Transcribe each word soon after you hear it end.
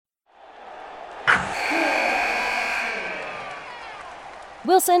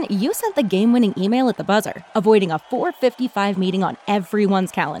Wilson, you sent the game-winning email at the buzzer, avoiding a 4:55 meeting on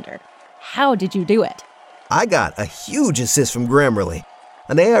everyone's calendar. How did you do it? I got a huge assist from Grammarly,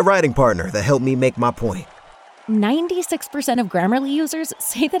 an AI writing partner that helped me make my point. 96% of Grammarly users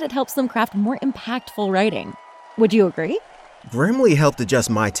say that it helps them craft more impactful writing. Would you agree? Grammarly helped adjust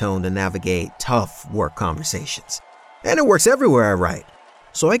my tone to navigate tough work conversations. And it works everywhere I write,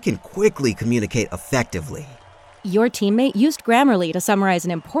 so I can quickly communicate effectively. Your teammate used Grammarly to summarize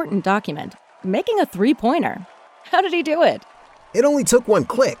an important document, making a 3-pointer. How did he do it? It only took one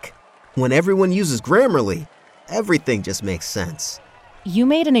click. When everyone uses Grammarly, everything just makes sense. You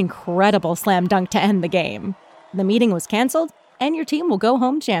made an incredible slam dunk to end the game. The meeting was canceled, and your team will go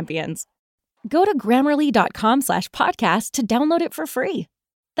home champions. Go to Grammarly.com/podcast to download it for free.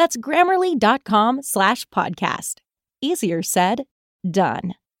 That's Grammarly.com/podcast. Easier said,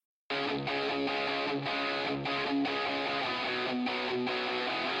 done.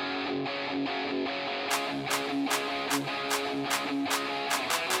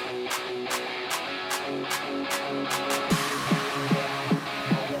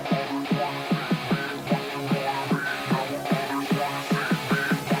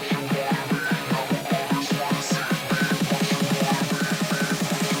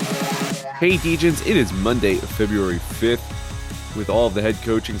 Hey Degens, it is Monday, February 5th. With all of the head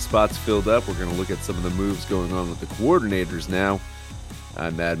coaching spots filled up, we're going to look at some of the moves going on with the coordinators now.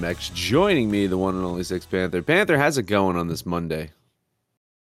 I'm Mad Max. Joining me, the one and only Six Panther. Panther, how's it going on this Monday?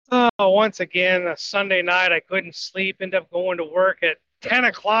 Once again, a Sunday night, I couldn't sleep. Ended up going to work at 10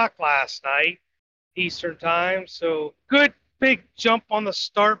 o'clock last night, Eastern time. So good big jump on the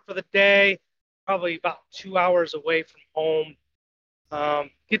start for the day. Probably about 2 hours away from home.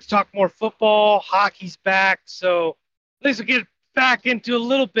 Get to talk more football. Hockey's back. So at least we get back into a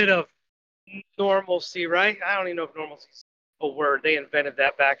little bit of normalcy, right? I don't even know if normalcy is a word. They invented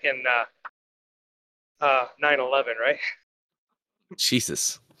that back in 9/11, right?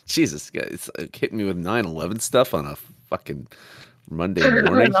 Jesus, guys, hitting me with 9/11 stuff on a fucking Monday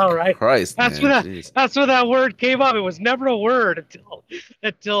morning. All right, Christ, that's man. That's where that word came up. It was never a word until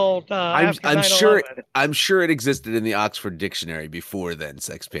after 9/11. I'm sure it existed in the Oxford Dictionary before then.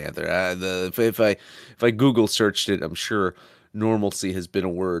 Sex Panther. If I Google searched it, I'm sure normalcy has been a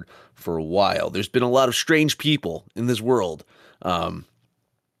word for a while. There's been a lot of strange people in this world.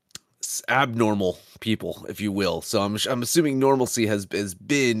 Abnormal people, if you will. So I'm assuming normalcy has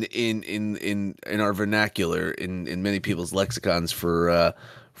been in our vernacular in many people's lexicons for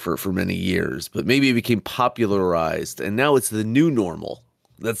many years. But maybe it became popularized, and now it's the new normal.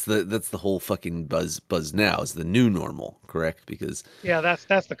 That's the whole fucking buzz now. It's the new normal, correct? Because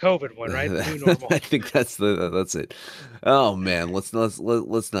that's the COVID one, right? The new normal. I think that's it. Oh man, let's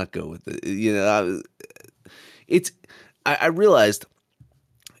not go with it. You know, I realized.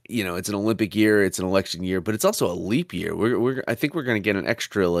 You know, it's an Olympic year, it's an election year, but it's also a leap year. I think we're going to get an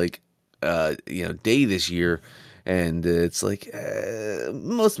extra day this year, and it's like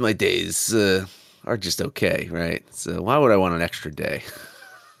most of my days are just okay, right? So why would I want an extra day?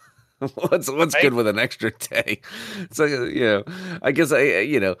 What's good with an extra day? So I guess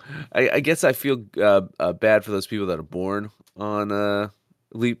I guess I feel bad for those people that are born on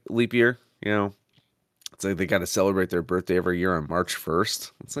leap year, you know. It's like they got to celebrate their birthday every year on March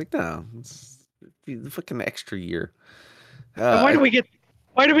 1st. It's like, no, it's the fucking extra year. Why do we get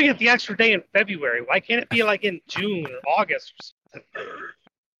the extra day in February? Why can't it be like in June or August or something?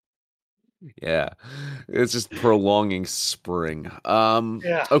 Yeah, it's just prolonging spring.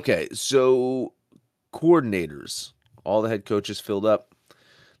 Yeah. Okay, so coordinators, all the head coaches filled up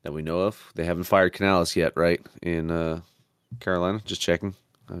that we know of. They haven't fired Canales yet, right? In Carolina, just checking.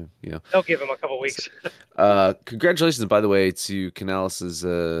 They'll give him a couple weeks. Congratulations, by the way, to Canales'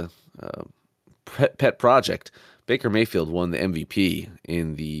 pet project. Baker Mayfield won the MVP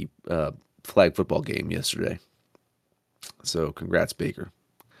in the flag football game yesterday. So congrats, Baker.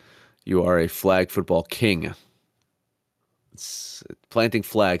 You are a flag football king. It's planting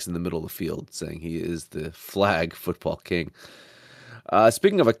flags in the middle of the field, saying he is the flag football king.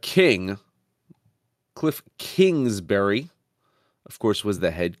 Speaking of a king, Cliff Kingsbury, of course, was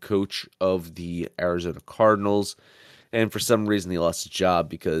the head coach of the Arizona Cardinals. And for some reason, he lost his job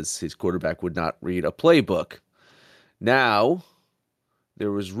because his quarterback would not read a playbook. Now,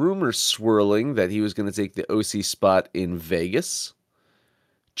 there was rumors swirling that he was going to take the OC spot in Vegas.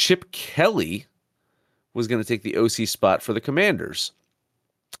 Chip Kelly was going to take the OC spot for the Commanders.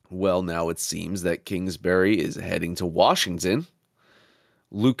 Well, now it seems that Kingsbury is heading to Washington.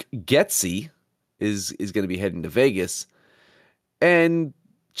 Luke Getsy is going to be heading to Vegas. And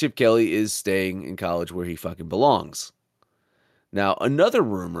Chip Kelly is staying in college where he fucking belongs. Now, another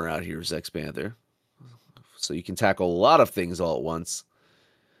rumor out here is X-Panther. So you can tackle a lot of things all at once.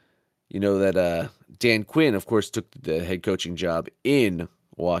 You know that Dan Quinn, of course, took the head coaching job in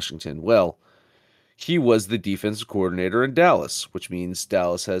Washington. Well, he was the defensive coordinator in Dallas, which means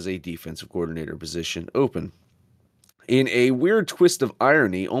Dallas has a defensive coordinator position open. In a weird twist of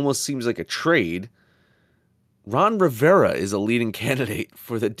irony, almost seems like a trade, Ron Rivera is a leading candidate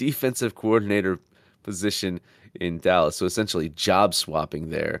for the defensive coordinator position in Dallas. So essentially job swapping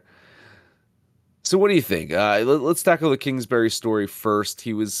there. So what do you think? Let's tackle the Kingsbury story first.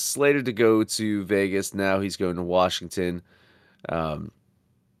 He was slated to go to Vegas. Now he's going to Washington.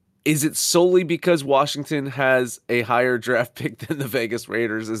 Is it solely because Washington has a higher draft pick than the Vegas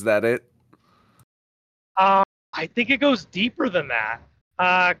Raiders? Is that it? I think it goes deeper than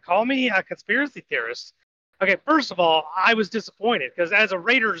that. Call me a conspiracy theorist. Okay, first of all, I was disappointed because as a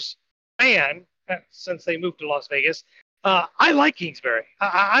Raiders fan, since they moved to Las Vegas, I like Kingsbury.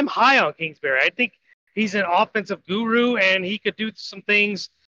 I'm high on Kingsbury. I think he's an offensive guru, and he could do some things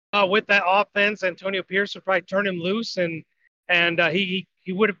with that offense. Antonio Pierce would probably turn him loose, and he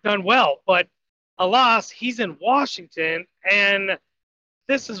would have done well. But alas, he's in Washington, and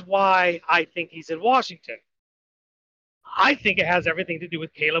this is why I think he's in Washington. I think it has everything to do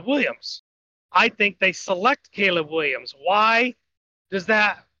with Caleb Williams. I think they select Caleb Williams. Why does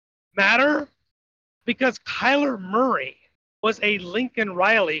that matter? Because Kyler Murray was a Lincoln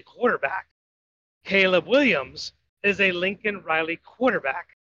Riley quarterback. Caleb Williams is a Lincoln Riley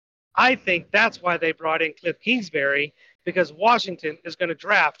quarterback. I think that's why they brought in Cliff Kingsbury, because Washington is going to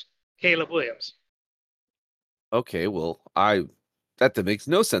draft Caleb Williams. Okay, well, that makes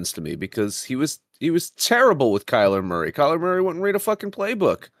no sense to me because he was terrible with Kyler Murray. Kyler Murray wouldn't read a fucking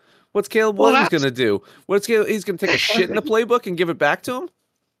playbook. What's Caleb Williams going to do? He's going to take a shit in the playbook and give it back to him?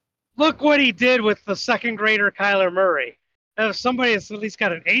 Look what he did with the second grader Kyler Murray. Now, if somebody has at least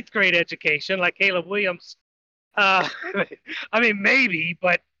got an 8th grade education like Caleb Williams, I mean, maybe,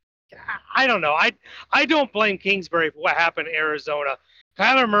 but I don't know. I don't blame Kingsbury for what happened in Arizona.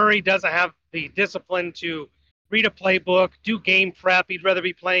 Kyler Murray doesn't have the discipline to read a playbook, do game prep. He'd rather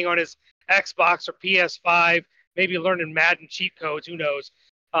be playing on his Xbox or PS5, maybe learning Madden cheat codes. Who knows?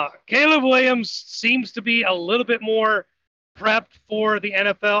 Caleb Williams seems to be a little bit more prepped for the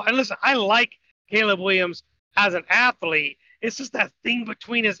NFL. And listen, I like Caleb Williams as an athlete. It's just that thing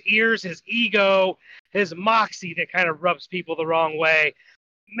between his ears, his ego, his moxie that kind of rubs people the wrong way.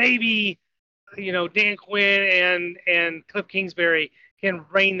 Maybe, Dan Quinn and Cliff Kingsbury can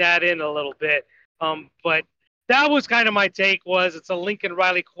rein that in a little bit. But that was kind of my take, was it's a Lincoln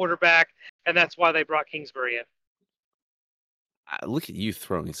Riley quarterback, and that's why they brought Kingsbury in. Look at you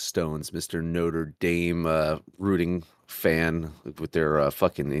throwing stones, Mr. Notre Dame rooting fan with their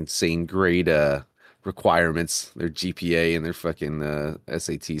fucking insane grade requirements, their GPA and their fucking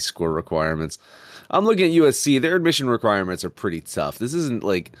SAT score requirements. I'm looking at USC. Their admission requirements are pretty tough. This isn't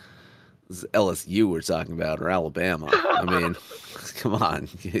like LSU we're talking about or Alabama. I mean, come on.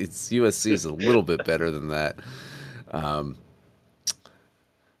 USC is a little bit better than that.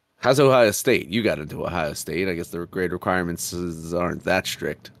 How's Ohio State? You got into Ohio State. I guess their grade requirements aren't that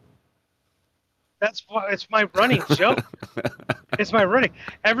strict. That's why it's my running joke. It's my running.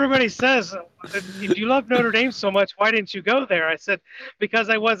 Everybody says, if you love Notre Dame so much, why didn't you go there? I said, because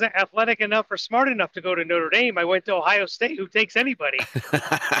I wasn't athletic enough or smart enough to go to Notre Dame. I went to Ohio State. Who takes anybody?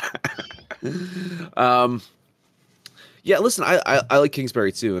 Yeah, listen, I like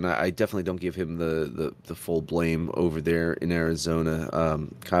Kingsbury too, and I definitely don't give him the full blame over there in Arizona.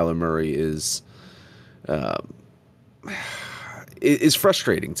 Kyler Murray is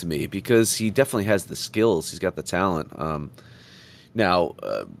frustrating to me because he definitely has the skills. He's got the talent. Now,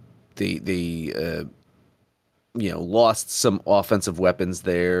 they lost some offensive weapons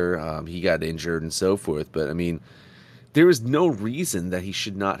there. He got injured and so forth. But I mean, there is no reason that he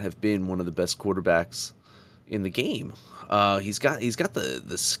should not have been one of the best quarterbacks in the game. He's got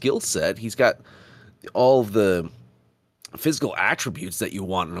the skill set. He's got all the physical attributes that you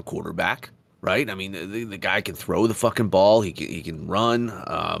want in a quarterback, right? I mean, the guy can throw the fucking ball. He can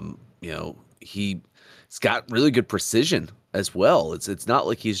run. He's got really good precision as well. It's not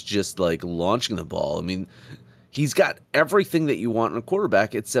like he's just like launching the ball. I mean, he's got everything that you want in a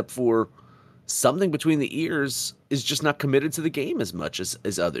quarterback except for something between the ears is just not committed to the game as much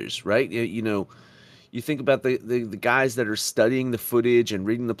as others, right? You think about the guys that are studying the footage and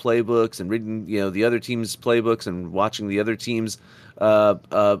reading the playbooks and reading, the other team's playbooks and watching the other team's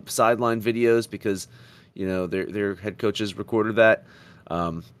sideline videos because, their head coaches recorded that.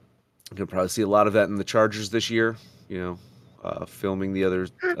 You can probably see a lot of that in the Chargers this year. filming the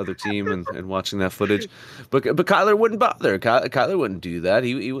other team and watching that footage. But Kyler wouldn't bother. Kyler wouldn't do that.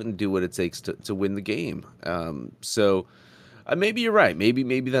 He wouldn't do what it takes to win the game. So maybe you're right.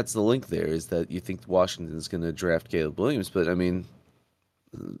 Maybe that's the link there, is that you think Washington's going to draft Caleb Williams. But I mean,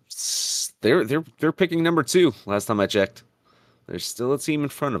 they're picking number 2. Last time I checked, there's still a team in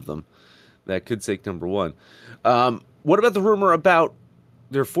front of them that could take number 1. What about the rumor about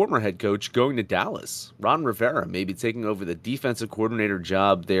their former head coach going to Dallas? Ron Rivera maybe taking over the defensive coordinator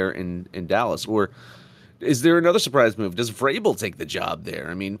job there in Dallas. Or is there another surprise move? Does Vrabel take the job there?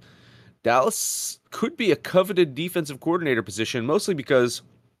 I mean, Dallas could be a coveted defensive coordinator position, mostly because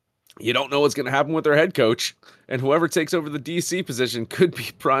you don't know what's going to happen with their head coach, and whoever takes over the DC position could be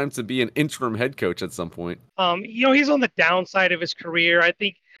primed to be an interim head coach at some point. He's on the downside of his career. I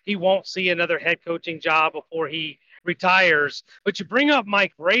think he won't see another head coaching job before he retires. But you bring up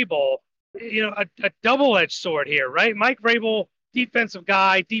Mike Vrabel, a double-edged sword here, right? Mike Vrabel, defensive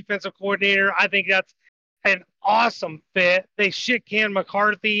guy, defensive coordinator. I think that's an awesome fit. They shit can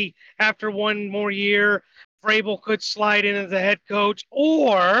McCarthy after one more year. Vrabel could slide in as a head coach,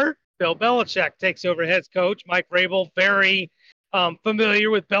 or Bill Belichick takes over head coach. Mike Vrabel, very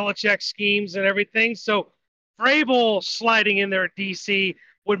familiar with Belichick's schemes and everything. So Vrabel sliding in there at DC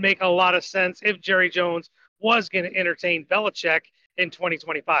would make a lot of sense if Jerry Jones was going to entertain Belichick in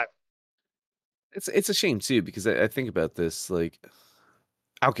 2025. It's a shame too, because I think about this, like,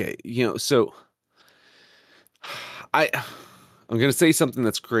 okay, so I'm going to say something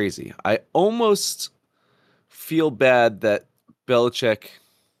that's crazy. I almost feel bad that Belichick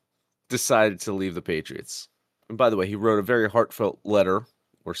decided to leave the Patriots. And by the way, he wrote a very heartfelt letter,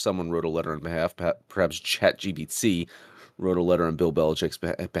 or someone wrote a letter on behalf, perhaps ChatGPT wrote a letter on Bill Belichick's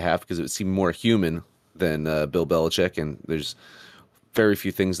behalf, because it would seem more human than Bill Belichick, and there's very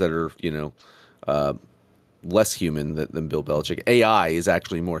few things that are, less human than Bill Belichick. AI is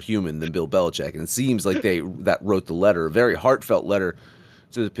actually more human than Bill Belichick, and it seems like that wrote the letter, a very heartfelt letter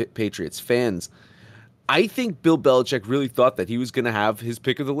to the Patriots fans. I think Bill Belichick really thought that he was going to have his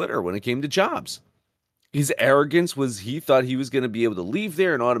pick of the litter when it came to jobs. His arrogance was he thought he was going to be able to leave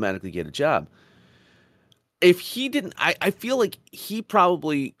there and automatically get a job. If he didn't, I feel like he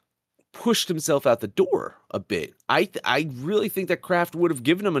probably pushed himself out the door a bit. I really think that Kraft would have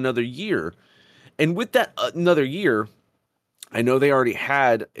given him another year. And with that another year, I know they already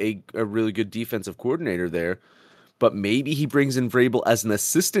had a really good defensive coordinator there, but maybe he brings in Vrabel as an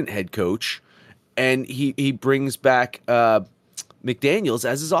assistant head coach, and he brings back McDaniels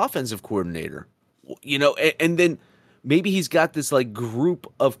as his offensive coordinator. And then maybe he's got this like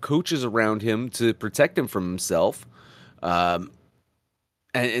group of coaches around him to protect him from himself,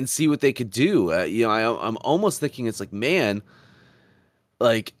 and see what they could do. I'm almost thinking it's like, man,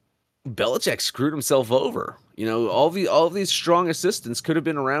 like Belichick screwed himself over. All of these strong assistants could have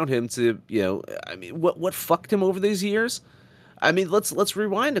been around him to, I mean, what fucked him over these years? I mean, let's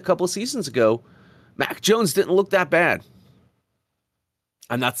rewind a couple of seasons ago. Mac Jones didn't look that bad.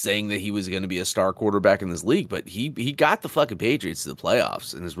 I'm not saying that he was going to be a star quarterback in this league, but he got the fucking Patriots to the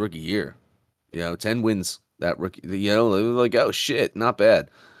playoffs in his rookie year. 10 wins that rookie. Like, oh shit, not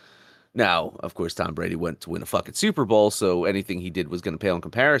bad. Now, of course, Tom Brady went to win a fucking Super Bowl, so anything he did was going to pale in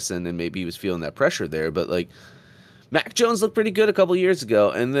comparison, and maybe he was feeling that pressure there. But like, Mac Jones looked pretty good a couple years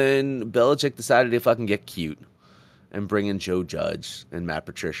ago, and then Belichick decided to fucking get cute and bring in Joe Judge and Matt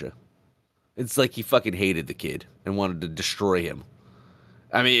Patricia. It's like he fucking hated the kid and wanted to destroy him.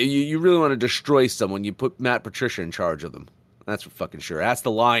 I mean, you really want to destroy someone, you put Matt Patricia in charge of them. That's for fucking sure. Ask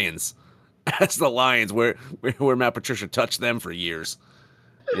the Lions. Ask the Lions where Matt Patricia touched them for years.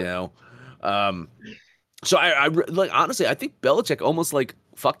 So I like, honestly, I think Belichick almost like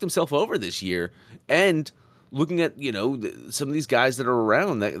fucked himself over this year. And looking at, some of these guys that are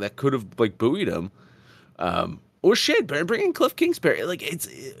around that could have like buoyed him. Or shit, bring in Cliff Kingsbury. Like, it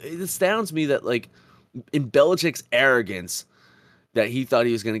astounds me that like in Belichick's arrogance that he thought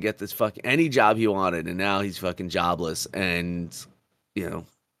he was going to get this fucking any job he wanted, and now he's fucking jobless. And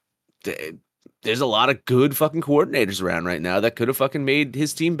there's a lot of good fucking coordinators around right now that could have fucking made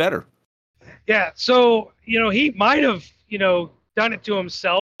his team better. Yeah, so he might have done it to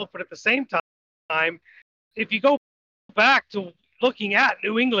himself, but at the same time, if you go back to looking at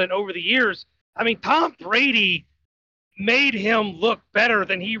New England over the years, I mean, Tom Brady made him look better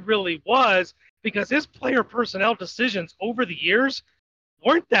than he really was, because his player personnel decisions over the years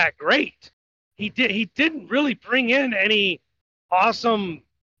weren't that great. He didn't really bring in any awesome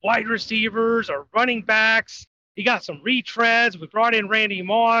wide receivers or running backs. He got some retreads. We brought in Randy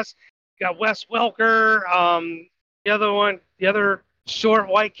Moss, got Wes Welker, the other short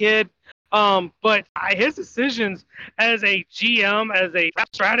white kid. But his decisions as a GM, as a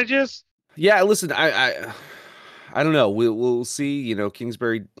strategist. Yeah, listen, I don't know. We'll see.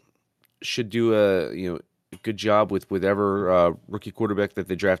 Kingsbury should do a good job with whatever rookie quarterback that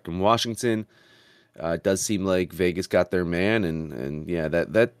they draft in Washington. It does seem like Vegas got their man, and yeah,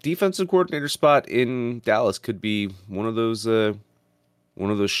 that defensive coordinator spot in Dallas could be one of those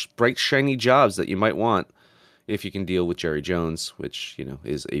bright shiny jobs that you might want if you can deal with Jerry Jones, which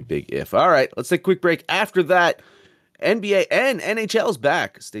is a big if. All right, let's take a quick break. After that, NBA and NHL is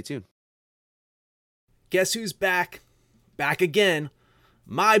back. Stay tuned. Guess who's back? Back again.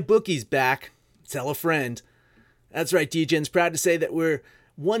 My bookie's back. Tell a friend. That's right, DJ's proud to say that we're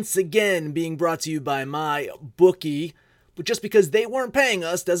once again being brought to you by my bookie. But just because they weren't paying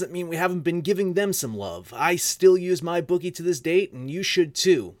us doesn't mean we haven't been giving them some love. I still use my bookie to this date, and you should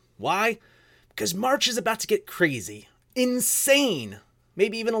too. Why? Because March is about to get crazy. Insane.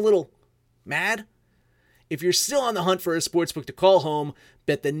 Maybe even a little mad. If you're still on the hunt for a sportsbook to call home,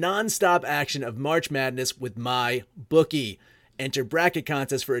 bet the non-stop action of March Madness with my bookie. Enter bracket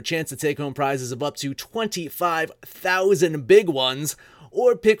contests for a chance to take home prizes of up to 25,000 big ones,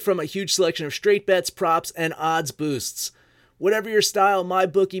 or pick from a huge selection of straight bets, props, and odds boosts. Whatever your style,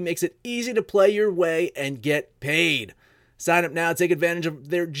 MyBookie makes it easy to play your way and get paid. Sign up now, take advantage of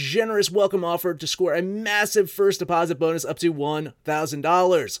their generous welcome offer to score a massive first deposit bonus up to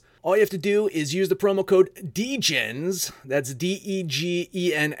 $1,000. All you have to do is use the promo code DEGENS, that's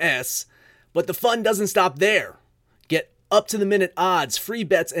DEGENS, but the fun doesn't stop there. Get up-to-the-minute odds, free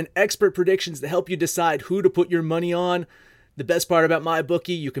bets, and expert predictions to help you decide who to put your money on. The best part about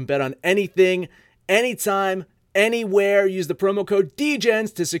MyBookie, you can bet on anything, anytime, anywhere. Use the promo code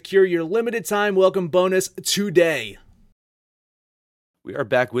DEGENS to secure your limited-time welcome bonus today. We are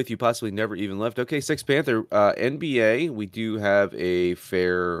back with you, possibly never even left. Okay, Six Panther, NBA, we do have a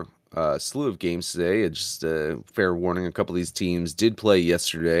fair slew of games today. Just a fair warning, a couple of these teams did play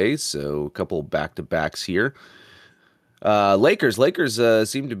yesterday, so a couple back-to-backs here. Lakers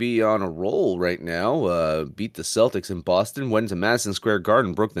seem to be on a roll right now. Beat the Celtics in Boston, went to Madison Square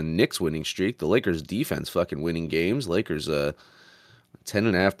Garden, broke the Knicks winning streak. The Lakers defense fucking winning games. Lakers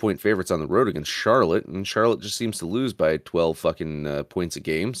 10.5-point favorites on the road against Charlotte, and Charlotte just seems to lose by 12 fucking points a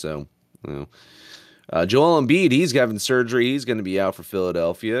game. So, Joel Embiid, he's having surgery. He's going to be out for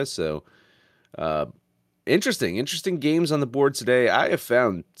Philadelphia. So, interesting games on the board today. I have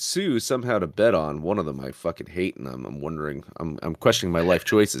found two somehow to bet on. One of them I fucking hate, and I'm wondering, I'm questioning my life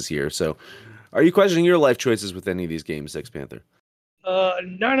choices here. So, are you questioning your life choices with any of these games, Six Panther?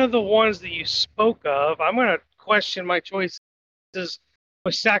 None of the ones that you spoke of. I'm going to question my choices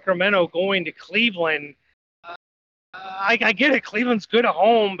with Sacramento going to Cleveland. I get it. Cleveland's good at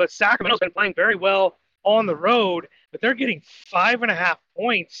home, but Sacramento's been playing very well on the road. But they're getting 5.5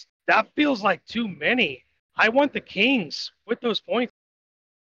 points. That feels like too many. I want the Kings with those points.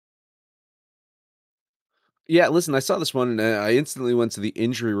 Yeah, listen, I saw this one, and I instantly went to the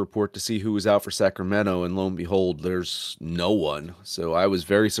injury report to see who was out for Sacramento, and lo and behold, there's no one. So I was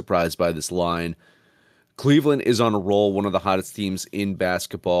very surprised by this line. Cleveland is on a roll, one of the hottest teams in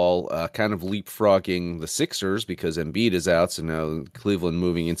basketball, kind of leapfrogging the Sixers because Embiid is out, so now Cleveland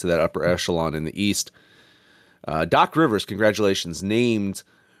moving into that upper echelon in the East. Doc Rivers, congratulations, named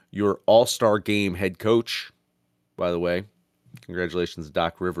your All-Star Game head coach, by the way. Congratulations,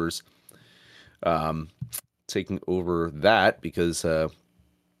 Doc Rivers, taking over that because I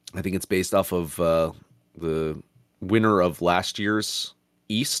think it's based off of the winner of last year's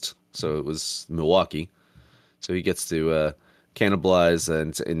East, so it was Milwaukee. So he gets to cannibalize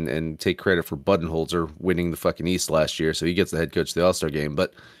and take credit for Budenholzer winning the fucking East last year. So he gets the head coach of the All-Star game.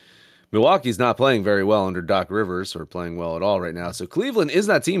 But Milwaukee's not playing very well under Doc Rivers, or playing well at all right now. So Cleveland is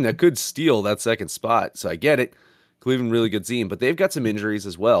that team that could steal that second spot. So I get it. Cleveland, really good team. But they've got some injuries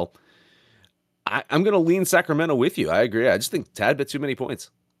as well. I'm going to lean Sacramento with you. I agree. I just think a tad bit too many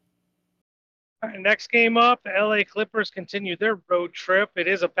points. All right, next game up, the LA Clippers continue their road trip. It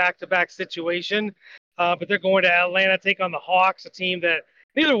is a back-to-back situation. But they're going to Atlanta, take on the Hawks, a team that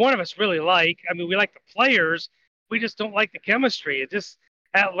neither one of us really like. I mean, we like the players. We just don't like the chemistry.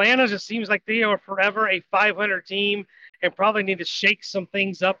 Atlanta just seems like they are forever a 500 team and probably need to shake some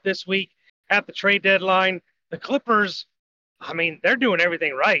things up this week at the trade deadline. The Clippers, I mean, they're doing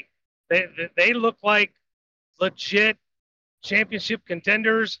everything right. They look like legit championship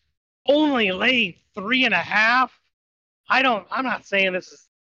contenders, only laying 3.5. I'm not saying this is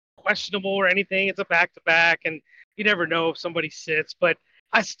questionable or anything. It's a back-to-back, and you never know if somebody sits, but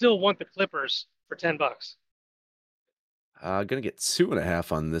I still want the Clippers for $10. Gonna get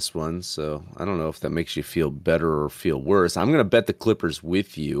 2.5 on this one, so I don't know if that makes you feel better or feel worse. I'm gonna bet the Clippers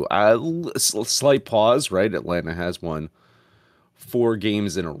with you. Slight pause, right? Atlanta has won 4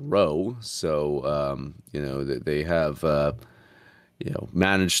 games in a row, so they have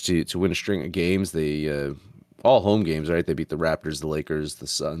managed to win a string of games. They all home games, right? They beat the Raptors, the Lakers, the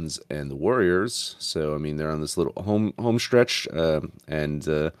Suns, and the Warriors. So I mean, they're on this little home stretch,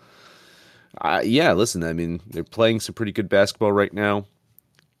 and yeah, listen, I mean, they're playing some pretty good basketball right now.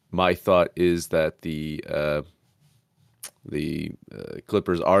 My thought is that the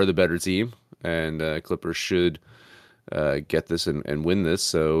Clippers are the better team, and Clippers should get this and win this.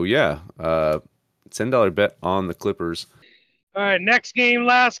 So yeah, $10 bet on the Clippers. All right, next game,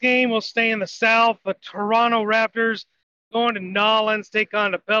 last game, we'll stay in the South. The Toronto Raptors going to Nolans, take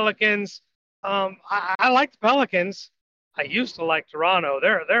on the Pelicans. I like the Pelicans. I used to like Toronto.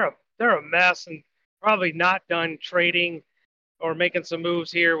 They're a mess and probably not done trading or making some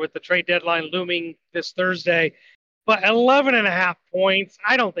moves here with the trade deadline looming this Thursday. But 11.5 points,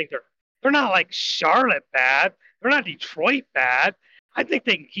 I don't think they're not like Charlotte bad. They're not Detroit bad. I think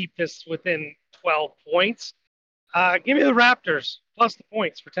they can keep this within 12 points. Give me the Raptors plus the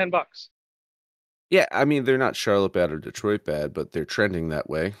points for $10. Yeah, I mean, they're not Charlotte bad or Detroit bad, but they're trending that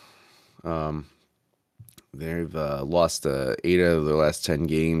way. They've lost 8 out of their last 10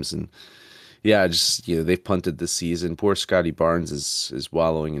 games, and yeah, just they've punted this season. Poor Scotty Barnes is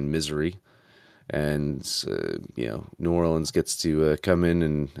wallowing in misery, and New Orleans gets to come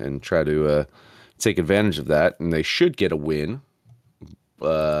in and try to take advantage of that, and they should get a win.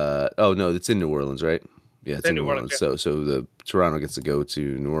 Oh no, it's in New Orleans, right? Yeah, it's in New Orleans. Yeah. So the Toronto gets to go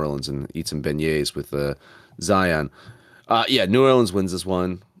to New Orleans and eat some beignets with Zion. Yeah, New Orleans wins this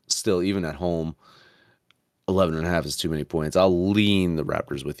one. Still, even at home, 11.5 is too many points. I'll lean the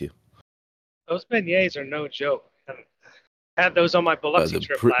Raptors with you. Those beignets are no joke. I had those on my Biloxi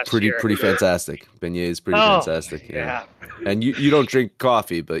trip last year. Pretty fantastic. Beignets, pretty fantastic. Yeah. And you don't drink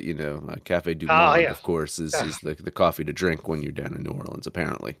coffee, but Cafe Du Monde, of course, is the coffee to drink when you're down in New Orleans,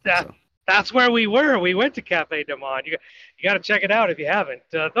 apparently. That's where we were. We went to Cafe Du Monde. You got to check it out if you haven't.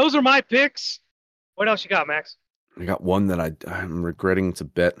 Those are my picks. What else you got, Max? I got one that I'm regretting to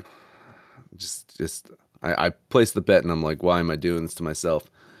bet. I placed the bet and I'm like, why am I doing this to myself?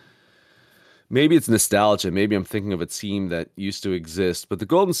 Maybe it's nostalgia. Maybe I'm thinking of a team that used to exist. But the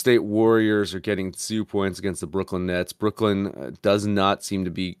Golden State Warriors are getting 2 points against the Brooklyn Nets. Brooklyn does not seem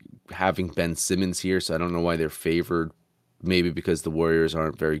to be having Ben Simmons here, so I don't know why they're favored. Maybe because the Warriors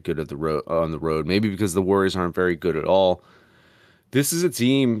aren't very good on the road. Maybe because the Warriors aren't very good at all. This is a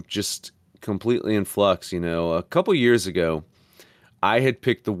team just completely in flux. A couple years ago, I had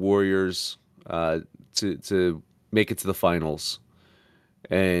picked the Warriors to make it to the finals,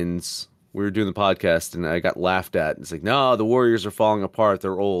 and we were doing the podcast, and I got laughed at. It's like, no, the Warriors are falling apart.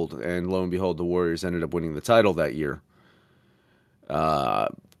 They're old, and lo and behold, the Warriors ended up winning the title that year.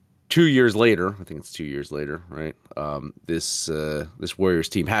 2 years later, I think it's 2 years later, right? This Warriors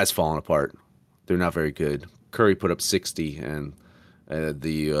team has fallen apart. They're not very good. Curry put up 60, and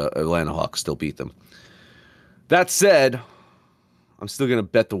the Atlanta Hawks still beat them. That said, I'm still going to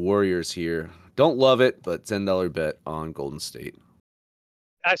bet the Warriors here. Don't love it, but $10 bet on Golden State.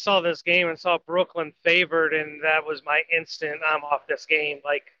 I saw this game and saw Brooklyn favored, and that was my instant, I'm off this game.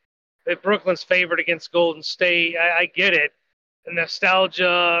 Like, if Brooklyn's favored against Golden State, I get it. The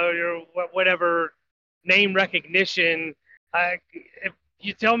nostalgia or whatever, name recognition. If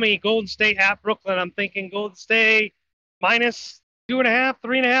you tell me Golden State at Brooklyn, I'm thinking Golden State minus 2.5,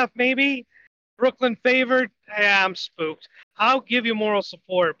 3.5 maybe. Brooklyn favored, yeah, I'm spooked. I'll give you moral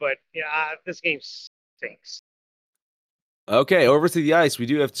support, but yeah, this game stinks. Okay, over to the ice. We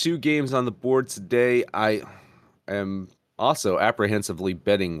do have 2 games on the board today. I am also apprehensively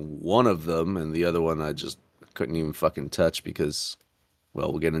betting one of them, and the other one I just couldn't even fucking touch because, well,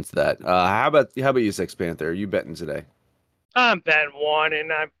 we'll get into that. How about you, Sex Panther? Are you betting today? I'm betting one,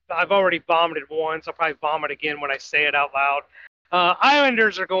 and I've already vomited once. I'll probably vomit again when I say it out loud.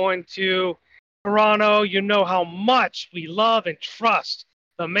 Islanders are going to Toronto. You know how much we love and trust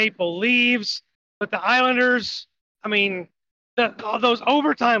the Maple Leafs, but the Islanders, I mean, those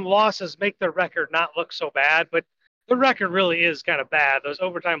overtime losses make their record not look so bad, but the record really is kind of bad. Those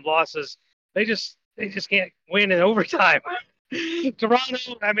overtime losses, they just can't win in overtime.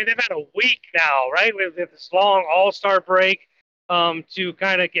 Toronto, I mean, they've had a week now, right? With this long all-star break to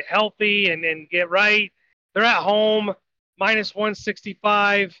kind of get healthy and get right. They're at home, minus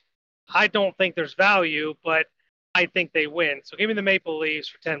 165. I don't think there's value, but I think they win. So give me the Maple Leafs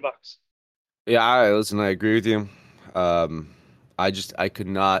for $10. Yeah, listen, I agree with you. I could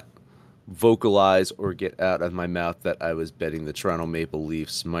not vocalize or get out of my mouth that I was betting the Toronto Maple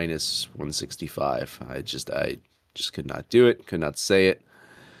Leafs minus 165. I just could not do it, could not say it.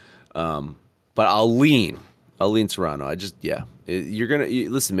 But I'll lean Toronto.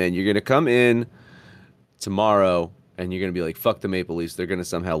 Listen, man, you're gonna come in tomorrow and you're gonna be like, fuck the Maple Leafs. They're gonna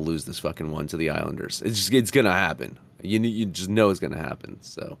somehow lose this fucking one to the Islanders. It's gonna happen. You just know it's gonna happen.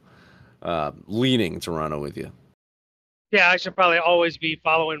 So, leaning Toronto with you. Yeah, I should probably always be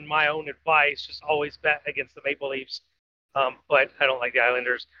following my own advice. Just always bet against the Maple Leafs. But I don't like the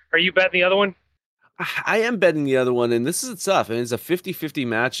Islanders. Are you betting the other one? I am betting the other one, and this is tough. And it's a 50-50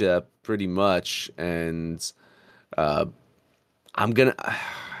 matchup pretty much. And I'm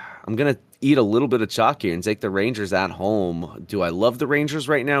gonna eat a little bit of chalk here and take the Rangers at home. Do I love the Rangers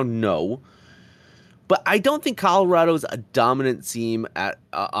right now? No. But I don't think Colorado's a dominant team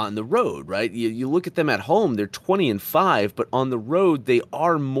on the road, right? You look at them at home, they're 20-5, but on the road, they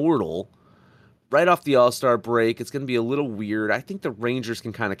are mortal. Right off the All-Star break, it's going to be a little weird. I think the Rangers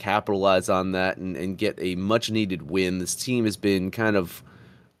can kind of capitalize on that and get a much-needed win. This team has been kind of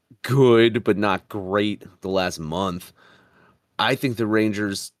good, but not great the last month. I think the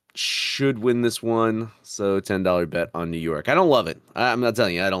Rangers should win this one, so $10 bet on New York. I don't love it. I'm not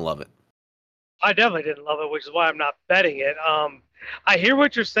telling you, I don't love it. I definitely didn't love it, which is why I'm not betting it. I hear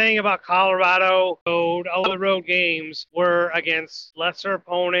what you're saying about Colorado. All the road games were against lesser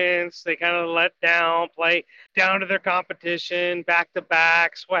opponents. They kind of let down, play down to their competition,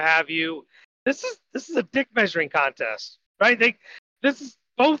 back-to-backs, what have you. This is a dick measuring contest, right? This is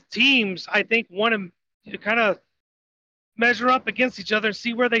both teams, I think, want to kind of measure up against each other and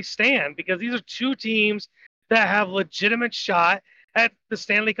see where they stand, because these are two teams that have legitimate shot at the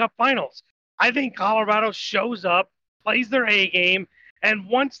Stanley Cup Finals. I think Colorado shows up, plays their A game, and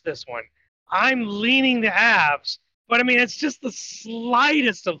wants this one. I'm leaning the Avs, but I mean, it's just the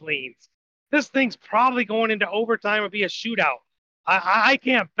slightest of leans. This thing's probably going into overtime or be a shootout. I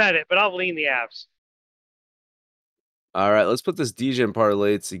can't bet it, but I'll lean the Avs. All right, let's put this DJ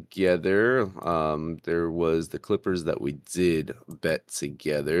parlay together. There was the Clippers that we did bet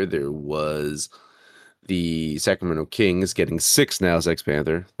together. There was the Sacramento Kings getting 6 now, Sex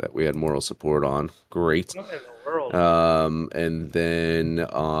Panther, that we had moral support on. Great. What in the world? And then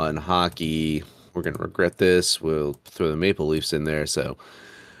on hockey, we're going to regret this. We'll throw the Maple Leafs in there. So,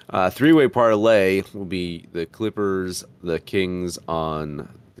 three-way parlay will be the Clippers, the Kings on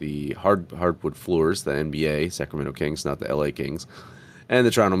the hardwood floors, the NBA, Sacramento Kings, not the LA Kings, and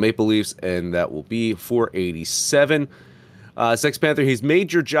the Toronto Maple Leafs, and that will be $487. Sex Panther, he's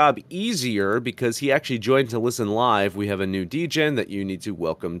made your job easier because he actually joined to listen live. We have a new DJ that you need to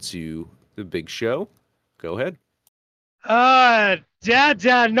welcome to the big show. Go ahead.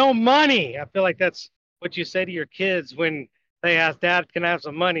 Dad, no money. I feel like that's what you say to your kids when they ask, Dad, can I have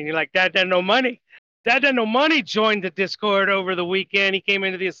some money? And you're like, Dad, no money. Dad, no money joined the Discord over the weekend. He came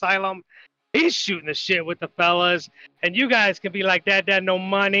into the asylum. He's shooting the shit with the fellas. And you guys can be like, Dad, no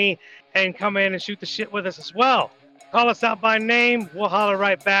money, and come in and shoot the shit with us as well. Call us out by name. We'll holler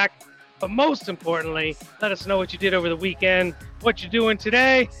right back. But most importantly, let us know what you did over the weekend, what you're doing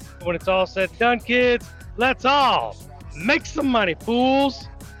today. And when it's all said and done, kids, let's all make some money, fools.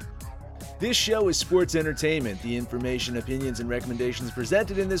 This show is sports entertainment. The information, opinions, and recommendations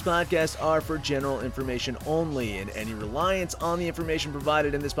presented in this podcast are for general information only, and any reliance on the information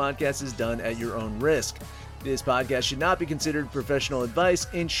provided in this podcast is done at your own risk. This podcast should not be considered professional advice.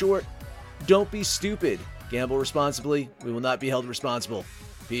 In short, don't be stupid. Gamble responsibly. We will not be held responsible.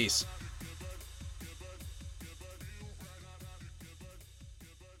 Peace.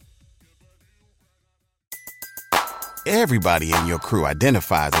 Everybody in your crew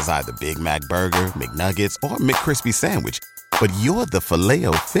identifies as either Big Mac Burger, McNuggets, or McCrispy Sandwich. But you're the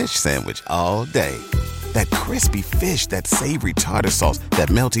Filet-O-Fish Sandwich all day. That crispy fish, that savory tartar sauce, that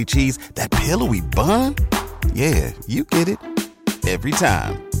melty cheese, that pillowy bun. Yeah, you get it. Every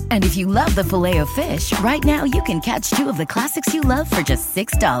time. And if you love the Filet-O-Fish, right now you can catch 2 of the classics you love for just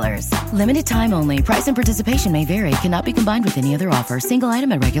 $6. Limited time only. Price and participation may vary. Cannot be combined with any other offer. Single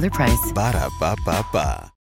item at regular price. Ba-da-ba-ba-ba.